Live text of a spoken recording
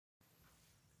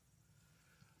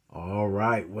All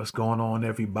right, what's going on,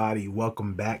 everybody?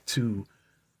 Welcome back to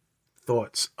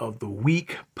Thoughts of the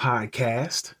Week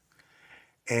podcast.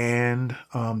 And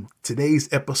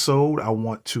today's episode, I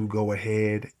want to go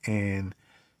ahead and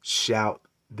shout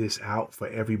this out for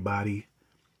everybody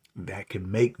that can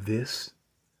make this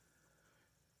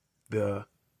the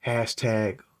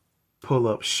hashtag pull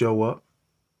up show up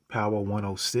power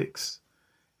 106,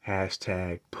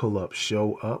 hashtag pull up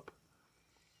show up,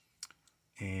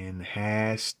 and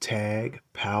hashtag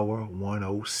power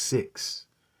 106.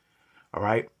 All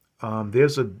right.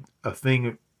 There's a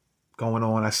thing going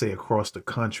on, I say, across the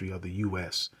country of the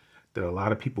U.S. that a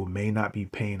lot of people may not be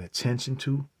paying attention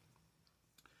to.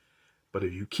 But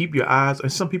if you keep your eyes,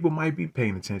 and some people might be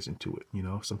paying attention to it,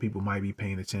 some people might be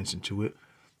paying attention to it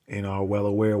and are well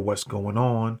aware of what's going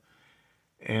on.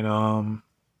 And,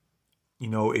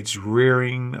 it's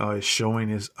rearing, it's showing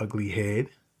its ugly head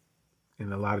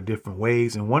in a lot of different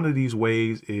ways. And one of these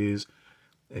ways is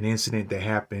an incident that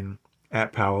happened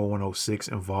at Power 106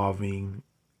 involving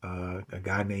a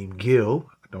guy named Gil.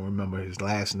 I don't remember his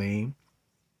last name.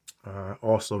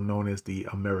 Also known as the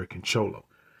American Cholo.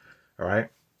 All right.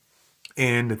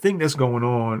 And the thing that's going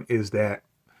on is that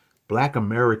Black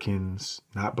Americans,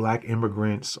 not Black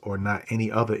immigrants or not any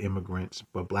other immigrants,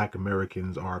 but Black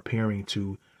Americans are appearing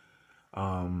to,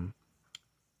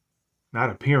 not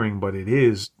appearing, but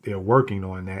they're working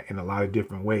on that in a lot of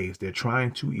different ways. They're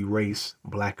trying to erase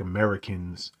Black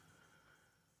Americans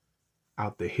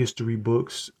out the history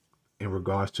books in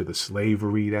regards to the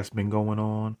slavery that's been going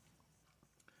on.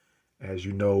 As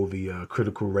you know, the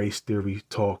critical race theory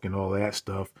talk and all that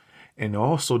stuff. And they're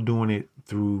also doing it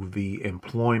through the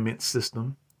employment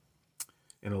system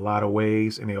in a lot of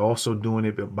ways. And they're also doing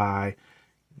it by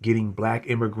getting Black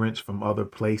immigrants from other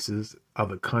places,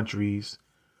 other countries,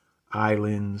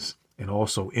 islands, and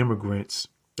also immigrants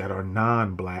that are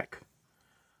non-Black,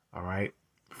 all right,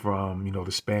 from,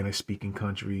 the Spanish-speaking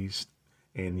countries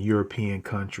and European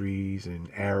countries and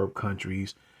Arab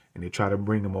countries. And they try to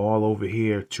bring them all over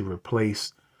here to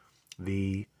replace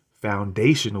the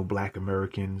foundational Black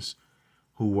Americans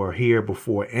who were here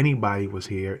before anybody was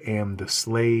here, and the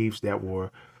slaves that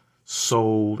were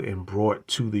sold and brought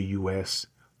to the U.S.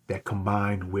 that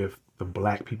combined with the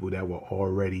Black people that were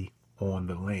already on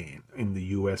the land in the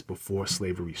U.S. before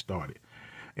slavery started.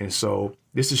 And so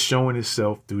this is showing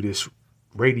itself through this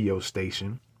radio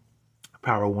station,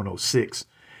 Power 106.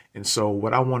 And so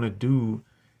what I want to do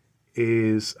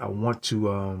is I want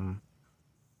to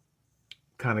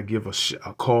kind of give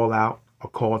a call out, a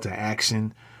call to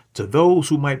action to those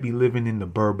who might be living in the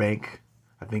Burbank,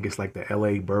 I think it's like the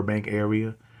LA Burbank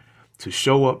area, to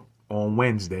show up on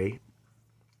Wednesday.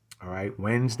 All right,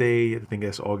 Wednesday, I think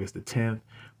that's August the 10th,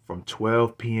 from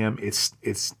 12 p.m.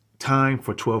 It's time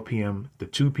for 12 p.m. to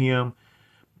 2 p.m.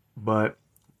 But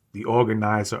the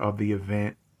organizer of the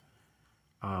event,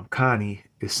 Connie,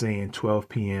 is saying 12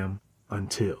 p.m.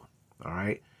 until. All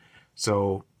right.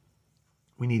 So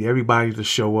we need everybody to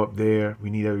show up there. We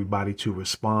need everybody to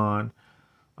respond.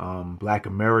 Black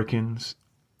Americans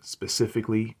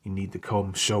specifically, you need to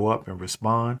come show up and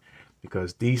respond,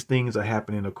 because these things are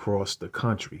happening across the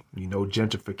country.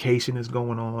 Gentrification is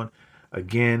going on.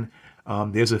 Again,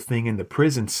 there's a thing in the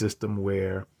prison system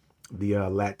where the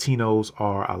Latinos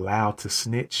are allowed to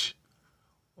snitch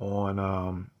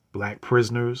on Black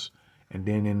prisoners. And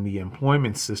then in the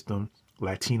employment system,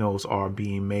 Latinos are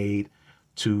being made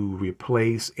to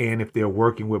replace, and if they're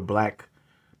working with Black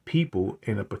people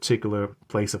in a particular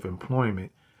place of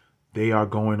employment, they are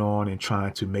going on and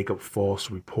trying to make up false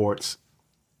reports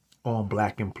on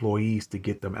Black employees to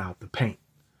get them out the paint.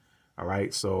 All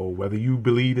right. So whether you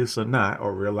believe this or not,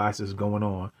 or realize this is going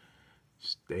on,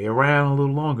 stay around a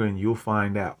little longer and you'll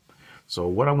find out. So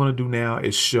what I'm going to do now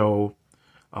is show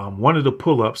one of the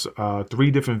pull-ups,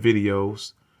 3 different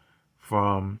videos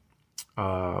from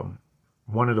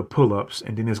one of the pull-ups,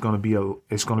 and then it's going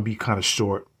to be kind of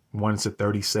short. One is a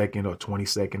 30-second or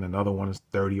 20-second. Another one is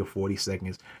 30 or 40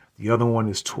 seconds. The other one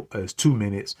is 2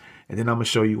 minutes. And then I'm going to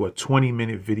show you a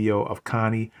 20-minute video of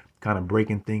Connie kind of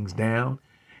breaking things down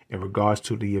in regards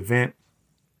to the event.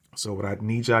 So what I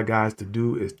need y'all guys to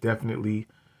do is definitely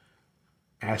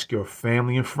ask your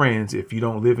family and friends. If you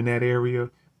don't live in that area,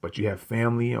 but you have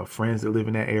family or friends that live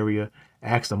in that area,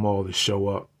 ask them all to show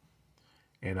up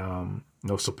and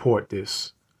support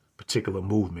this particular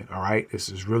movement. All right, this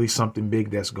is really something big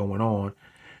that's going on,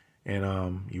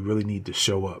 and you really need to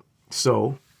show up.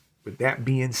 So with that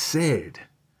being said,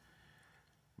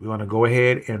 we're going to go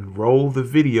ahead and roll the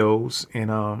videos,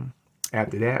 and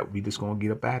after that we just going to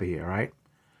get up out of here. All right,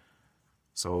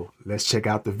 so let's check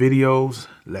out the videos.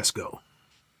 Let's go.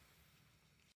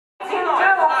 Do is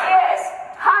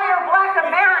hire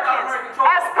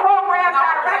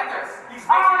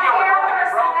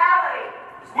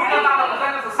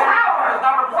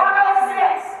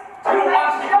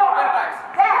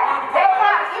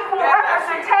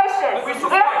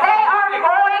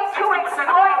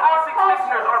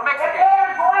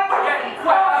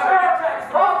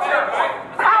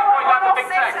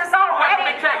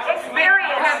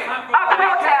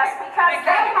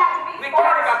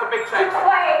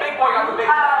Big Boy got the big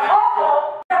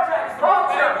local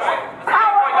vulture.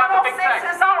 Power 106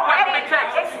 has already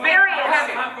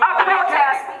experienced a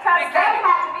protest because they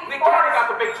had to be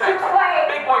forced to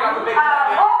play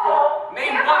local.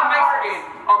 Name one Mexican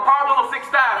or Power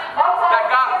 106 staff that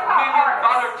got $1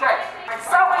 million checks.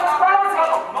 So in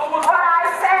closing, what I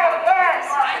say is,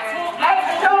 make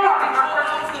sure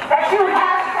that you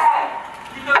hashtag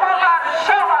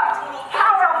show us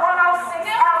Power 106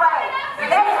 LA.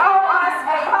 They owe us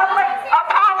a public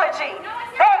apology.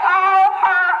 They owe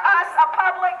us a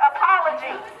public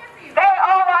apology. They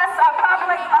owe us a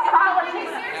public apology.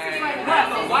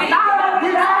 Not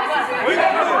only that, they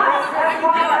owe us as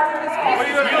one of our demands. What are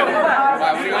you gonna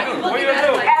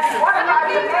do? As one of our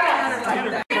demands.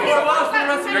 This is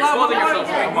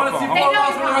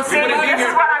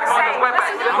what I'm saying.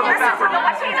 Listen to the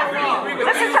Latina.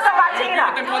 Listen to the Latina.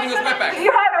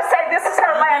 You heard her say this is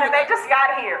her land and they just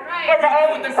got here in the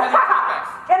 80s.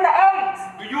 In the 80s.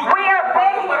 We have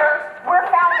been here. We're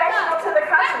foundational to the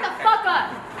country. Shut the fuck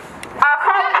up.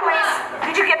 Call the police.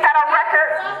 Did you get that on record?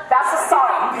 That's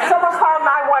assault. Someone call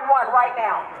 911 right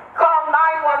now. Call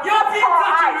 911. Call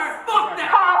ICE.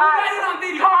 Call ICE.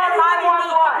 Call 911.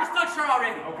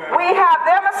 We have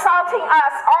them assaulting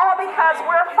us all because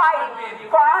we're fighting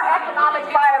for our economic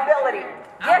viability.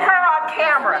 Get her on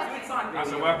camera.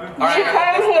 She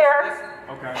came here.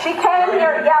 She came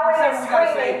here yelling and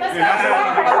screaming. She's in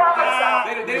control herself.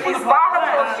 She's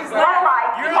volatile. She's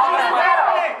warlike. She's metal.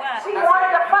 She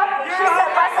wanted to fight me. She said,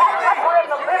 let's act like we're in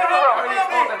the living room.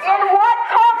 In what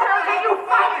culture do you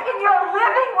fight in your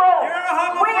living room?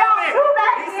 We don't do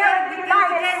that here in the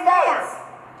United States.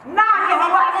 Not in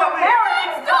Black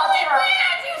American culture.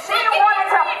 She wanted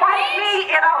to fight me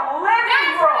in a living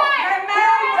room.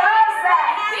 Who does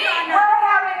that? We're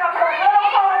having a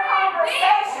political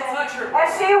conversation and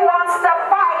she wants to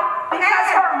fight because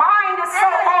her mind is so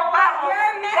low level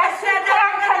that she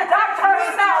can't conduct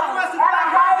herself at a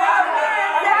high level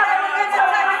and have an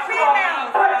intellectual,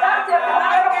 productive,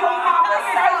 political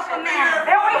conversation.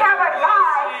 Then we have a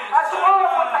guy, a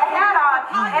troll with a hat on,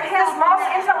 and his most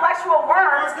intellectual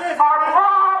words are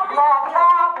blah, blah,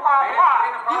 blah, blah,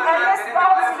 blah. And this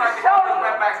goes to show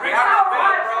you how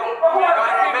much people who are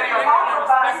living off of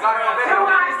us do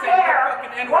not care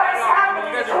what is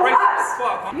happening to us.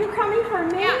 You coming for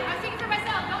me? Yeah, I'm taking for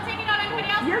myself. Don't take it on anybody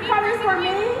else. You're coming for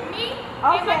me? Me?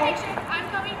 Okay. In my picture. I'm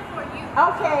coming for you.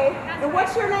 Okay. And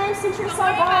what's your name since you're so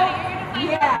bold?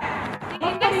 Yeah.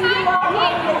 You're Look at you all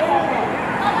over the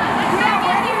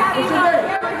internet.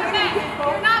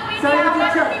 You're not being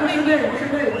What's your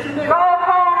name? Go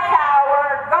home,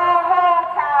 coward. Go home,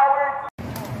 coward.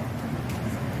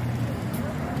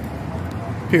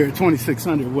 Here at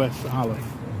 2600 West Olive,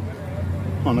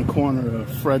 on the corner of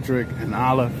Frederick and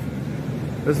Olive.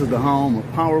 This is the home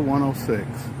of Power 106.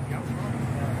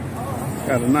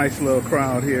 Got a nice little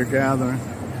crowd here gathering,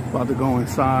 about to go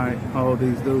inside, hold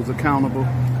these dudes accountable.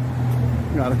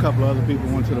 Got a couple other people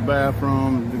went to the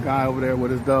bathroom, the guy over there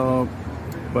with his dog.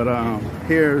 But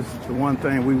here's the one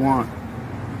thing we want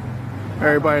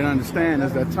everybody to understand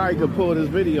is that Tyga pulled his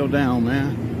video down,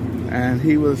 man. And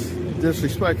he was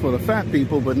disrespectful to fat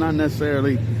people, but not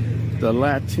necessarily the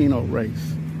Latino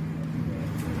race.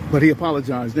 But he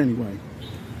apologized anyway.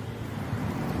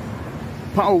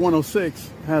 Power 106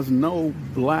 has no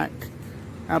black,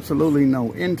 absolutely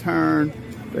no intern.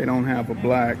 They don't have a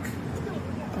black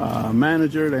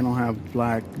manager. They don't have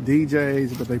black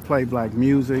DJs, but they play black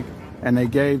music. And they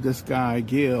gave this guy,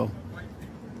 Gil,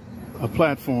 a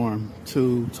platform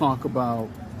to talk about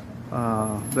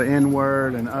the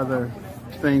N-word and other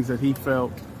things that he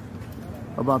felt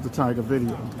about the Tyga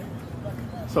video.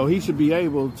 So he should be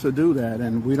able to do that,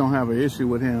 and we don't have an issue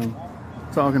with him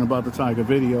talking about the Tyga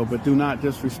video, but do not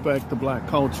disrespect the black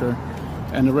culture.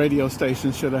 And the radio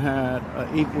station should have had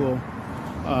an equal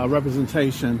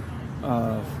representation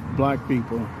of black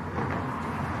people,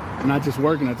 not just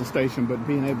working at the station, but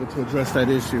being able to address that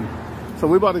issue. So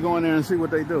we're about to go in there and see what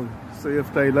they do, see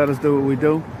if they let us do what we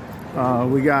do.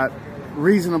 We got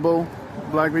reasonable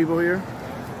black people here,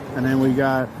 and then we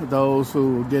got those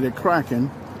who get it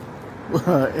cracking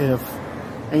if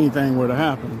anything were to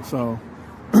happen. So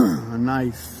a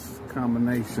nice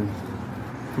combination.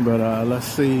 But let's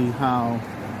see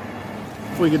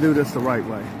if we can do this the right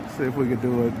way. See if we could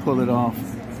do it, pull it off,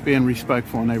 being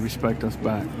respectful, and they respect us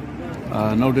back.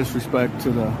 No disrespect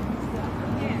to the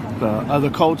other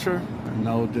culture, and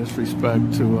no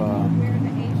disrespect to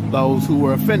those who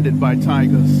were offended by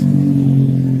Tyga's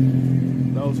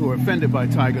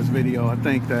video. I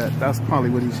think that's probably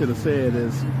what he should have said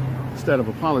is, instead of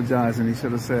apologizing, he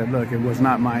should have said, look, it was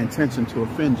not my intention to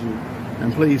offend you.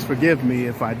 And please forgive me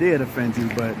if I did offend you,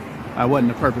 but I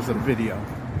wasn't the purpose of the video.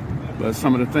 But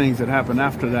some of the things that happened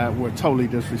after that were totally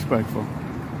disrespectful.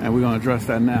 And we're going to address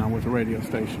that now with the radio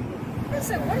station.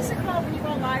 What is it called when you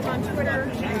go live on Twitter?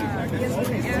 Yeah, you can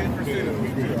do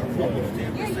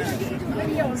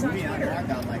videos on Twitter. I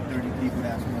got like 30 people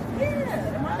that's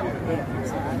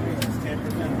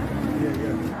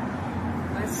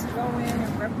Let's go in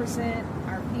and represent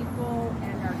our people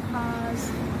and our cause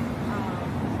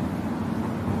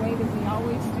the way that we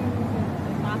always do,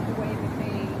 and not the way that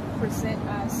they present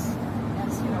us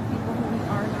as, you know, people who we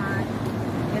are not.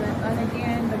 And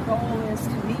again, the goal is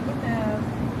to meet with them,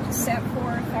 to set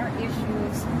forth our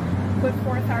issues, put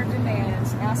forth our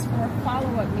demands, ask for a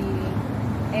follow-up meeting,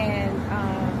 and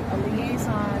a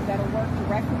liaison that'll work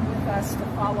directly with us to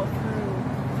follow through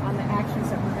on the actions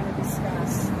that we're going to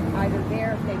discuss, either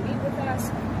there if they meet with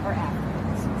us or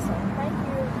afterwards. So thank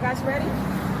you. You guys ready?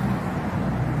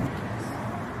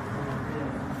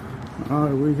 All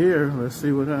right, we're here. Let's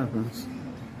see what happens.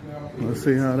 Let's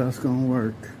see how that's going to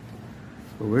work.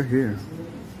 But we're here.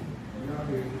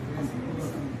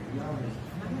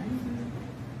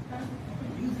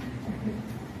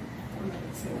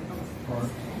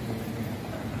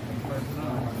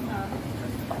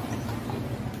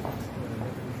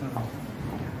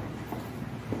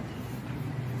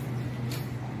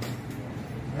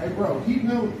 Hey, bro, keep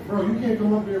going. Bro, you can't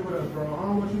come up here with us, bro. I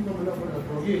don't want you coming up with us,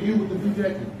 bro. Yeah, you with the blue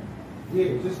jacket.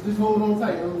 Yeah, just hold on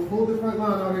tight. Hold the front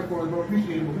line out here for us, bro.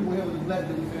 Appreciate it, but we will handle this black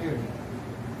business in here.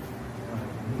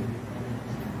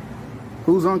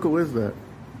 Whose uncle is that?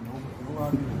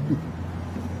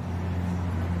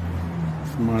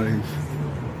 Somebody's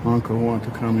uncle want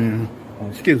to come in. Oh,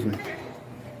 excuse me.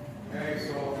 Okay,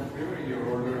 so reviewing your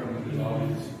order on the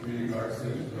dissolving security guard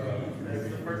says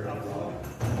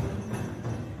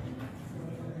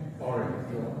all right.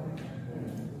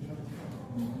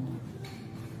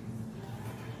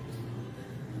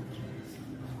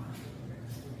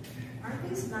 Aren't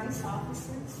these nice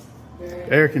offices?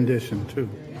 Air conditioned too.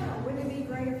 Yeah, wouldn't it be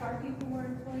great if our people were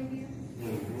employed here?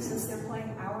 Since they're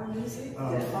playing our music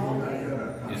all day?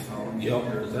 Yep,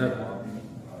 there's that one.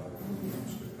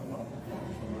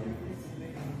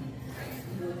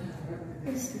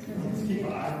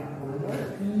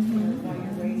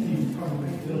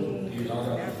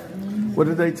 What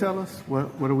did they tell us?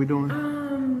 What are we doing?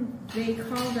 They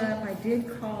called up. I did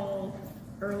call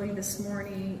early this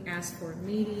morning, asked for a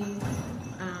meeting.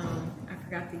 I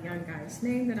forgot the young guy's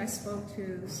name that I spoke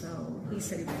to, so he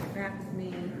said he would get back with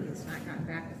me. He has not gotten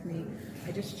back with me.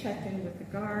 I just checked in with the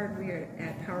guard. We are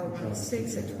at Power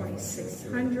 106 at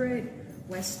 2600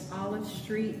 West Olive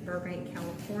Street, Burbank,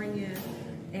 California,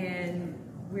 and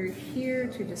we're here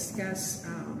to discuss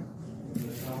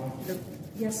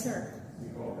yes, sir.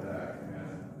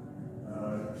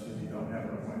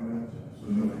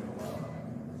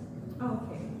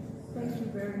 Okay, thank you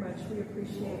very much. We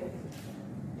appreciate it.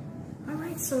 All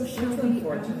right, so shall we?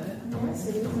 Unfortunate. Yes,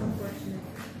 it is unfortunate.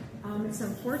 It's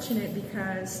unfortunate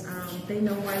because they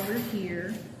know why we're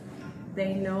here.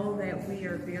 They know that we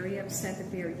are very upset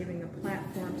that they are giving a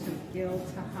platform to Gil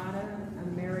Tejada,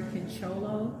 American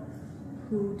Cholo,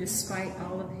 who, despite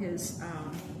all of his,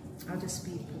 I'll just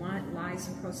be blunt, lies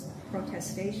and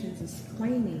protestations, is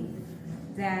claiming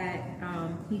that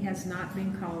he has not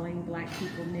been calling black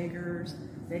people niggers,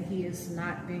 that he has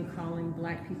not been calling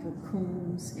black people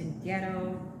coons and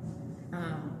ghetto.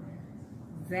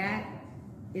 That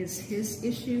is his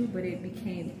issue, but it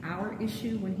became our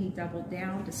issue when he doubled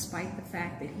down, despite the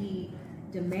fact that he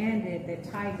demanded that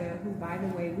Tyga, who, by the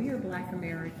way, we are black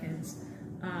Americans,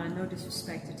 no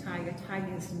disrespect to Tyga,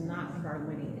 Tyga is not of our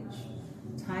lineage.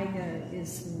 Tyga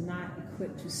is not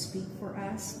equipped to speak for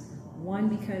us. One,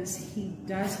 because he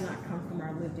does not come from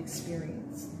our lived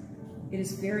experience. It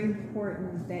is very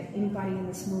important that anybody in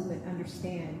this movement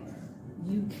understand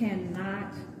you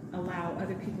cannot allow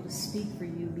other people to speak for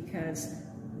you, because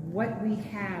what we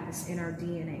have is in our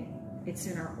DNA. It's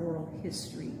in our oral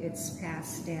history. It's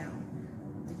passed down.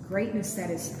 The greatness that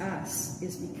is us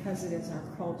is because it is our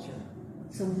culture.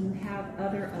 So when you have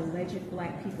other alleged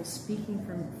black people speaking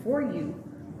for you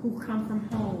who come from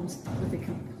homes with a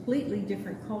completely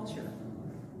different culture,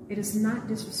 it is not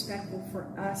disrespectful for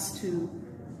us to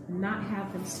not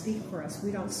have them speak for us.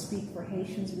 We don't speak for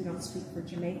Haitians, we don't speak for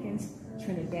Jamaicans,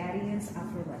 Trinidadians,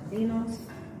 Afro-Latinos.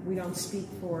 We don't speak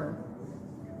for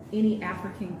any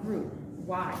African group.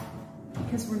 Why?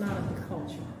 Because we're not of the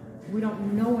culture. We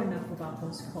don't know enough about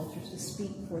those cultures to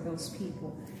speak for those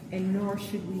people, and nor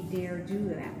should we dare do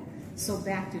that. So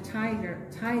back to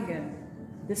Tyga,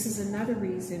 this is another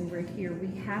reason we're here.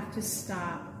 We have to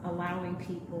stop allowing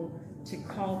people to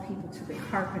call people to the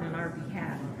carpet on our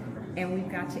behalf. And we've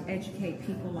got to educate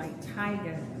people like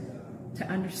Tyga to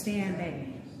understand that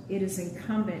it is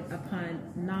incumbent upon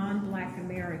non-Black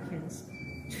Americans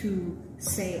to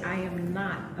say, I am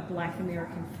not a Black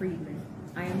American freedman.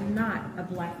 I am not a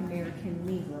Black American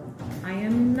Negro. I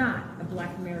am not a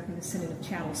Black American descendant of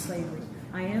chattel slavery.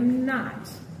 I am not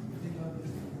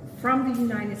from the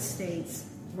United States,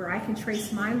 where I can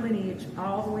trace my lineage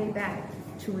all the way back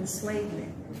to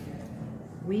enslavement.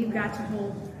 We've got to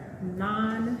hold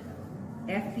non-FBA,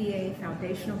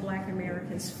 foundational Black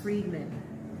Americans, freedmen,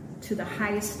 to the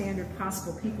highest standard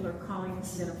possible. People are calling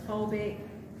us xenophobic,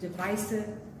 divisive.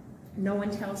 No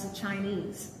one tells the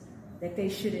Chinese that they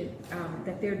shouldn't,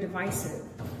 that they're divisive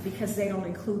because they don't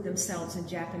include themselves in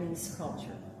Japanese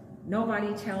culture.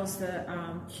 Nobody tells the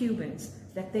Cubans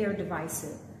that they're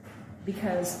divisive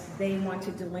because they want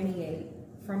to delineate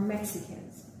from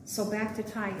Mexicans. So back to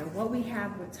Tyga. What we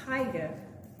have with Tyga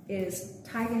is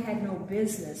Tyga had no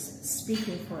business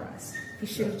speaking for us. He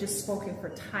should have just spoken for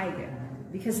Tyga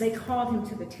because they called him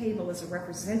to the table as a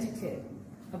representative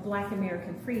of Black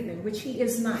American freedmen, which he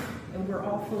is not, and we're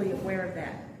all fully aware of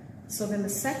that. So then the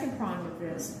second prong of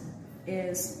this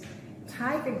is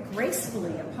Tyga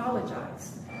gracefully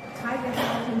apologized. Tyga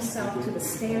held himself to the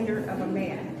standard of a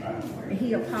man, and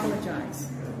he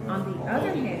apologized. On the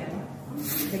other hand,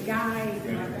 the guy,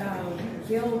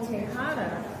 Gil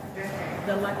Tejada,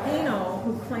 the Latino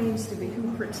who claims to be,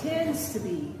 who pretends to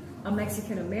be a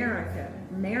Mexican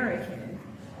American,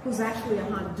 who's actually a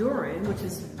Honduran, which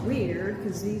is weird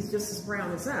because he's just as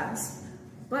brown as us,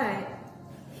 but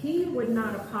he would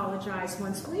not apologize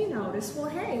once we noticed, well,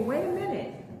 hey, wait a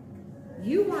minute.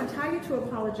 You want Tyga to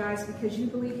apologize because you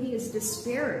believe he has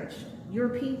disparaged your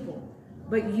people,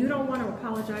 but you don't want to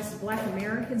apologize to Black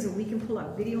Americans, and we can pull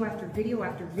up video after video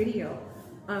after video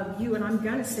of you, and I'm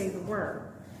gonna say the word,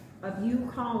 of you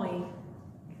calling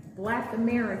Black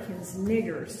Americans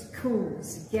niggers,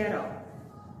 coons, ghetto,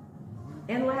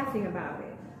 and laughing about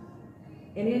it.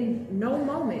 And in no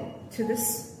moment to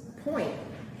this point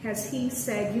has he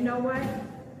said, you know what,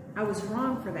 I was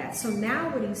wrong for that. So now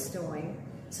what he's doing,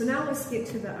 so now let's get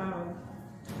to the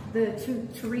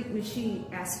Tariq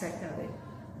Nasheed aspect of it.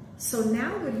 So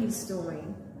now what he's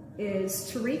doing is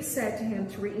Tariq said to him,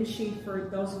 Tariq Nasheed, for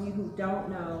those of you who don't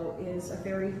know, is a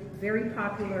very, very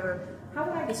popular, how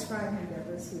would I describe him,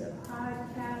 Deborah? Is he a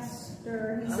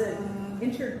podcaster? He's an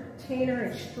entertainer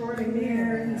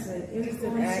extraordinaire. He's an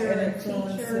influencer, an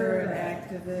teacher, an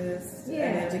activist, an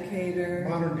educator.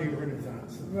 Modern day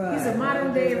Renaissance. Right. He's a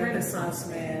modern day Renaissance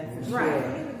man, for sure.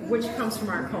 Right, which comes from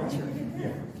our culture.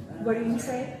 Yeah. What do you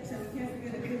say?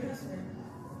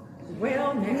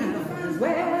 Well, now,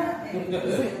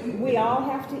 we all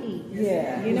have to eat.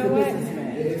 Yeah, you know what?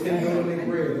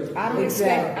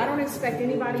 I don't expect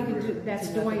anybody that's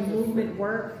doing movement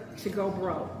work to go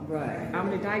broke. Right. I'm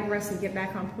going to digress and get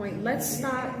back on point. Let's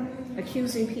stop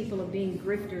accusing people of being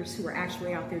grifters who are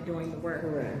actually out there doing the work.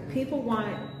 Correct. People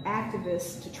want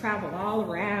activists to travel all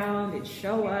around and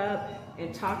show up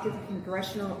and talk to the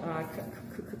congressional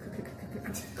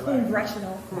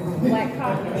Black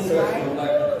Caucus, right?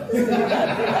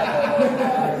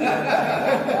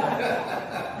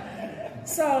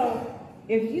 So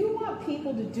if you want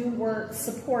people to do work,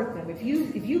 support them. If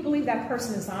you believe that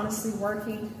person is honestly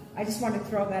working, I just want to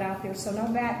throw that out there. So now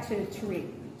back to Tariq.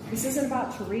 This isn't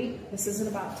about Tariq. This isn't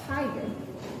about Tyga.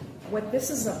 What this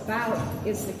is about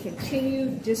is the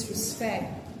continued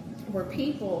disrespect where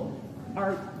people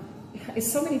are.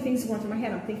 It's so many things going through my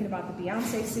head. I'm thinking about the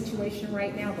Beyonce situation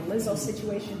right now, the Lizzo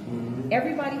situation.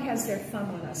 Everybody has their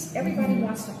thumb on us. Everybody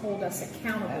wants to hold us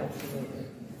accountable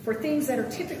for things that are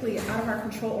typically out of our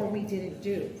control or we didn't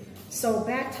do. So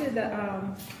back to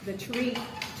the Tariq,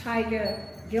 Tyga,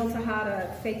 Gil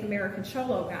Tejada, fake American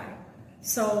Cholo guy.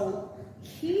 So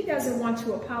he doesn't want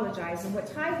to apologize. And what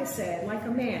Tyga said, like a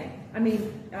man,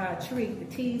 Tariq, the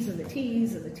T's and the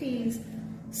T's and the T's.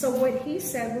 So what he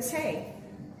said was, hey,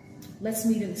 let's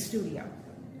meet in the studio.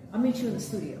 I'll meet you in the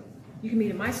studio. You can meet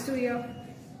in my studio.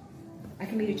 I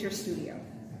can meet at your studio.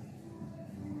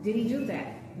 Did he do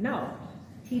that? No.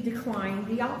 He declined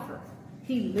the offer.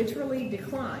 He literally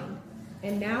declined.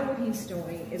 And now what he's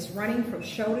doing is running from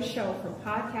show to show, from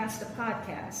podcast to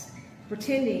podcast,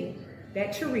 pretending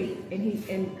that Tariq,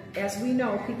 and as we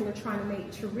know, people are trying to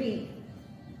make Tariq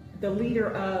the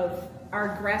leader of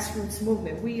our grassroots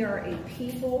movement. We are a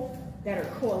people that are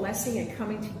coalescing and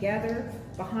coming together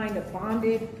behind a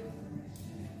bonded,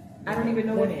 I don't even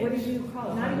know what did you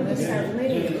call it? Not even just our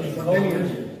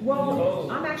lineage. Well,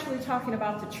 I'm actually talking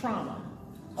about the trauma.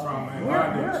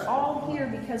 We're all here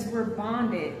because we're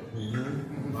bonded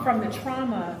from the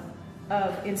trauma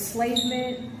of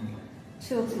enslavement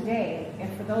till today.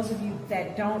 And for those of you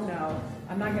that don't know,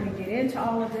 I'm not going to get into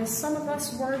all of this. Some of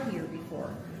us were here before.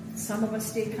 Some of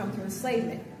us did come through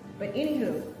enslavement. But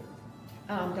anywho,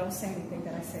 don't say anything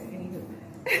that I said, anywho.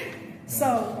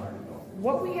 So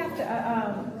what we have to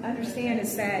understand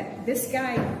is that this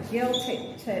guy, Gil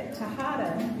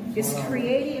Tejada, is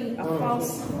creating a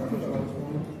false,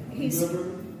 he's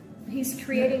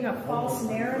creating a false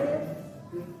narrative.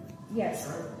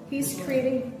 Yes, he's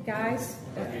creating, guys,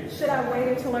 should I wait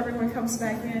until everyone comes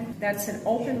back in? That's an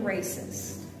open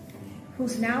racist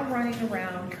who's now running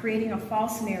around creating a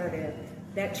false narrative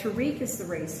that Tariq is the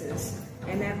racist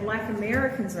and that Black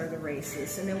Americans are the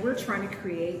racists, and that we're trying to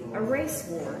create a race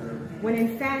war, when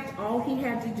in fact all he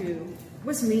had to do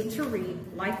was meet Tariq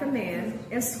like a man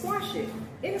and squash it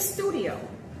in a studio.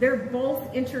 They're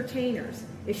both entertainers.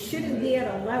 It shouldn't be at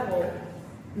a level.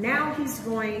 Now he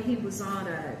was on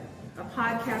a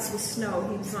podcast with Snow.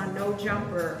 He was on No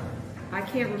Jumper. I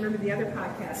can't remember the other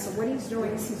podcast. So what he's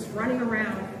doing is he's running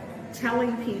around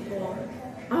telling people,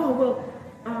 oh, well,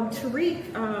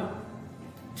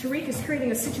 Tariq is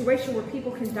creating a situation where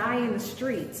people can die in the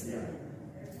streets.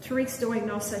 Tariq's doing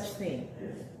no such thing.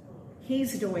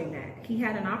 He's doing that. He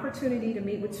had an opportunity to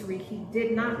meet with Tariq. He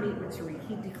did not meet with Tariq.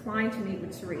 He declined to meet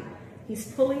with Tariq.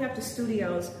 He's pulling up to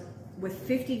studios with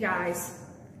 50 guys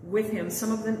with him,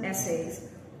 some of them essays,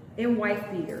 in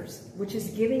white beaters, which is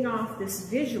giving off this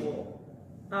visual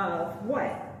of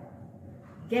what?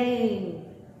 Gang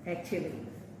activity.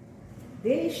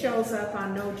 Then he shows up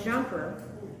on No Jumper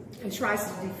and tries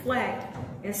to deflect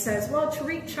and says, well,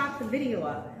 Tariq chopped the video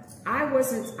up. I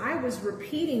was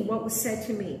repeating what was said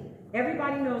to me.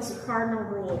 Everybody knows the cardinal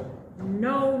rule.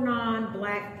 No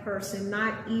non-Black person,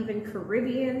 not even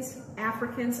Caribbeans,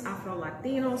 Africans,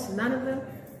 Afro-Latinos, none of them,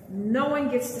 no one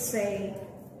gets to say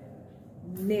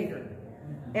nigger,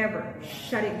 ever.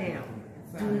 Shut it down.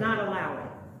 Do not allow it.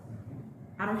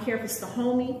 I don't care if it's the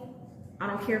homie. I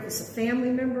don't care if it's a family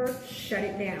member. Shut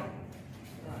it down.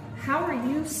 How are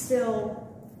you still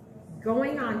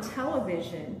going on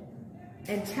television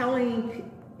and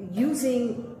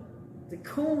using the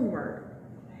coon word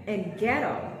and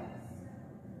ghetto,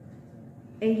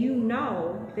 and you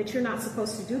know that you're not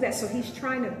supposed to do that? So he's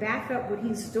trying to back up what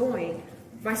he's doing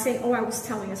by saying, oh, I was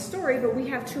telling a story, but we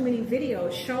have too many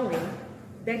videos showing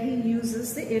that he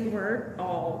uses the N-word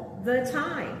all the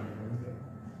time.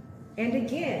 And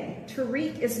again,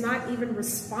 Tariq is not even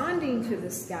responding to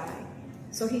this guy.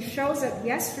 So he shows up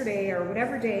yesterday or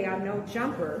whatever day on No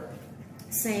Jumper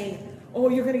saying, oh,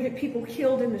 you're going to get people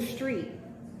killed in the street.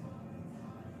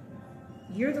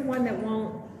 You're the one that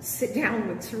won't sit down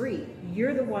with Tariq.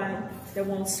 You're the one that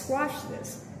won't squash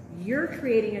this. You're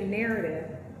creating a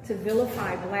narrative to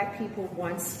vilify Black people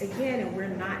once again, and we're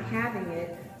not having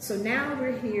it. So now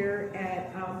we're here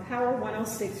at Power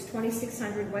 106,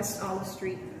 2600 West Olive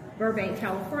Street, Burbank,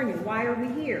 California. Why are we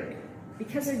here?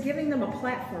 Because they're giving them a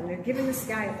platform. They're giving this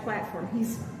guy a platform.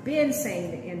 He's been saying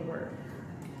the N-word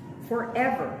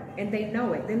forever, and they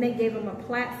know it. Then they gave him a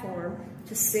platform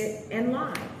to sit and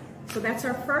lie. So that's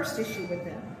our first issue with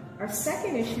them. Our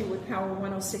second issue with Power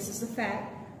 106 is the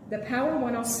fact that Power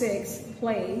 106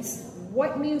 plays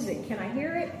what music? Can I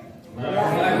hear it?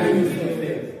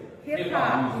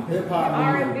 Hip-hop,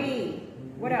 R&B.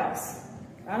 What else?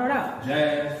 I don't know.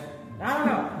 Jazz. I don't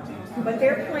know. But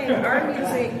they're playing our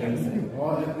music.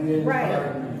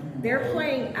 Right. They're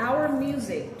playing our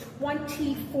music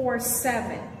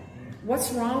 24/7.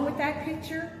 What's wrong with that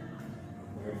picture?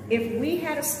 If we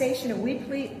had a station and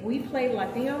we played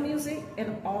Latino music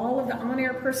and all of the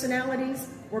on-air personalities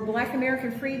were Black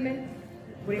American freedmen,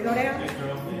 would it go down?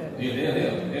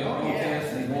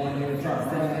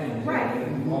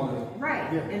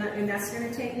 Right. And that's going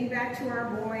to take me back to our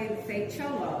boy, Fake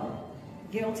Cholo,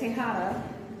 Gil Tejada,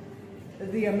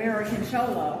 the American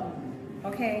Cholo.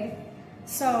 Okay?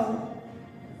 So,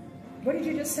 what did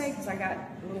you just say? Because I got a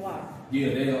little off.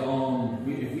 Yeah, they'll,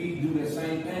 if we do the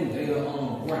same thing,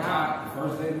 they'll, we're hot the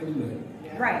first day we do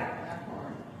that. Right.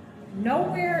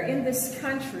 Nowhere in this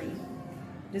country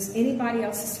does anybody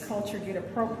else's culture get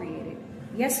appropriated.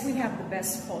 Yes, we have the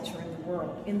best culture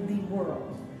in the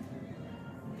world.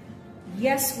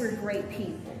 Yes, we're great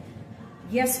people.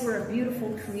 Yes, we're a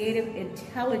beautiful, creative,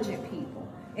 intelligent people,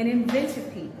 and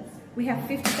inventive people. We have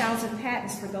 50,000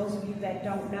 patents for those of you that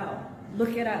don't know.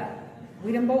 Look it up.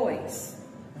 We them boys.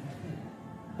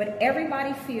 But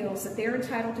everybody feels that they're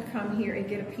entitled to come here and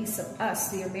get a piece of us,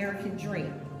 the American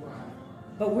dream.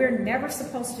 But we're never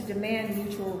supposed to demand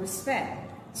mutual respect.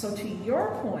 So to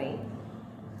your point,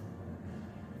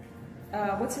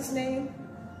 what's his name?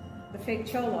 The Fake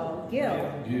Cholo,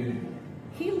 Gil.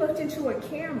 He looked into a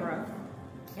camera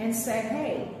and said,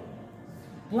 hey,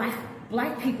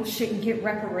 black people shouldn't get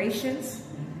reparations.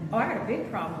 Oh, I got a big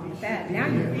problem with that. Now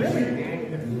you really,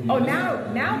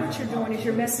 now what you're doing is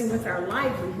you're messing with our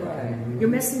livelihood. You're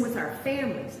messing with our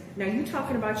families. Now you're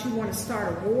talking about you want to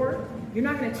start a war. You're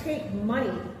not going to take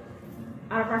money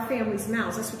out of our families'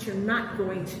 mouths. That's what you're not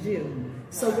going to do.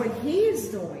 So what he is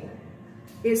doing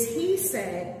is he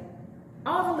said,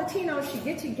 all the Latinos should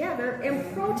get together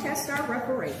and protest our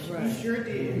reparations. Right. You sure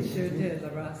did. You sure did, La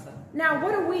Raza. Now,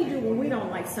 what do we do when we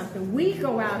don't like something? We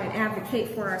go out and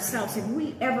advocate for ourselves. Have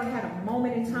we ever had a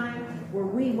moment in time where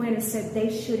we went and said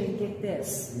they shouldn't get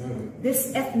this? No.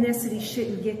 This ethnicity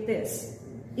shouldn't get this.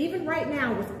 Even right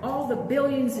now, with all the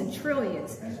billions and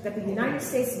trillions that the United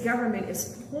States government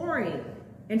is pouring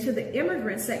into the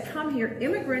immigrants that come here,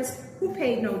 immigrants who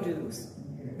paid no dues.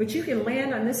 But you can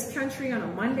land on this country on a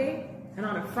Monday, and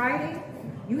on a Friday,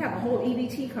 you have a whole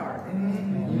EBT card.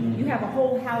 You have a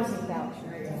whole housing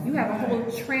voucher. You have a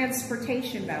whole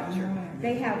transportation voucher.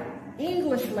 They have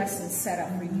English lessons set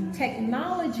up for you,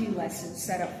 technology lessons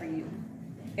set up for you.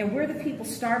 And we're the people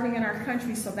starving in our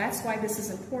country, so that's why this is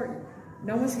important.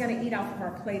 No one's going to eat off of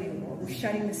our plate anymore. We're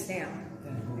shutting this down.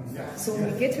 So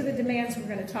when we get to the demands, we're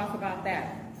going to talk about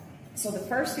that. So the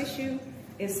first issue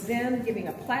is them giving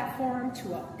a platform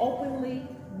to an openly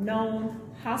known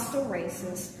hostile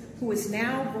racist who is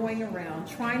now going around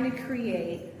trying to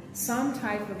create some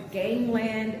type of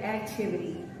gangland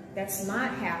activity that's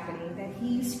not happening, that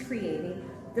he's creating.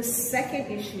 The second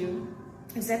issue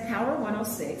is that Power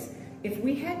 106, if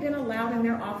we had been allowed in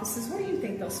their offices, what do you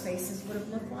think those faces would have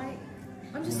looked like?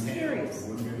 I'm just curious.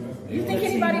 You think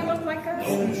anybody looked like us?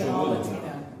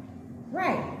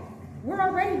 Right. We're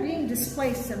already being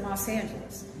displaced in Los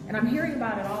Angeles, and I'm hearing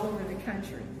about it all over the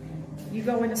country. You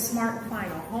go into Smart and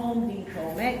Final, Home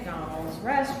Depot, McDonald's,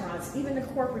 restaurants, even the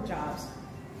corporate jobs,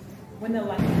 when they're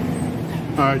like...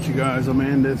 All right, you guys, I'm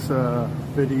in this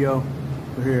video.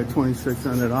 We're here at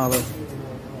 2600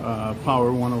 Olive,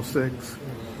 Power 106,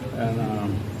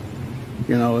 and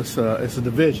you know, it's a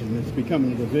division. It's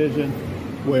becoming a division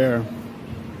where,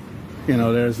 you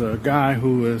know, there's a guy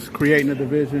who is creating a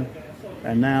division,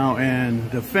 and now in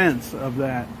defense of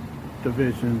that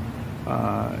division,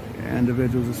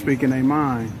 individuals are speaking their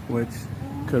mind, which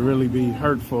could really be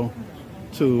hurtful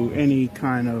to any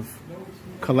kind of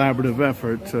collaborative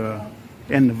effort to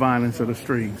end the violence of the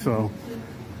street. So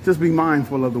just be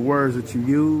mindful of the words that you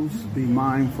use. Be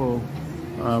mindful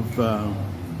of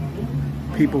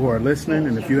people who are listening,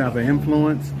 and if you have an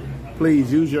influence,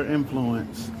 please use your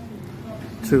influence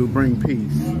to bring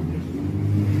peace.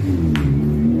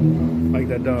 Like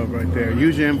that dog right there.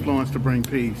 Use your influence to bring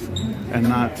peace and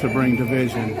not to bring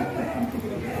division.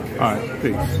 All right,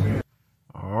 peace.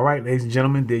 All right, ladies and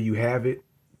gentlemen, there you have it.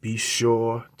 Be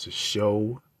sure to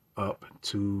show up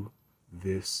to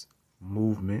this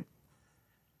movement.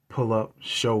 Pull up,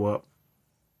 show up,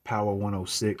 Power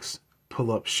 106.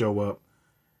 Pull up, show up,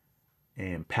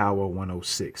 and Power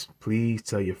 106. Please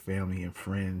tell your family and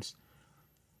friends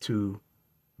to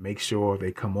make sure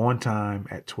they come on time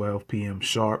at 12 p.m.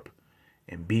 sharp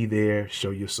and be there. Show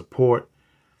your support.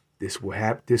 This will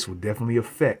definitely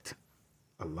affect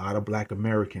a lot of Black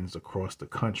Americans across the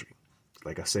country.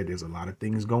 Like I said, there's a lot of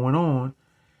things going on,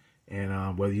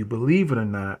 and whether you believe it or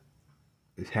not,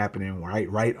 it's happening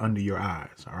right under your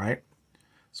eyes. All right.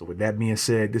 So with that being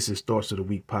said, this is Thoughts of the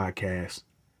Week podcast.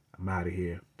 I'm out of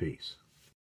here. Peace.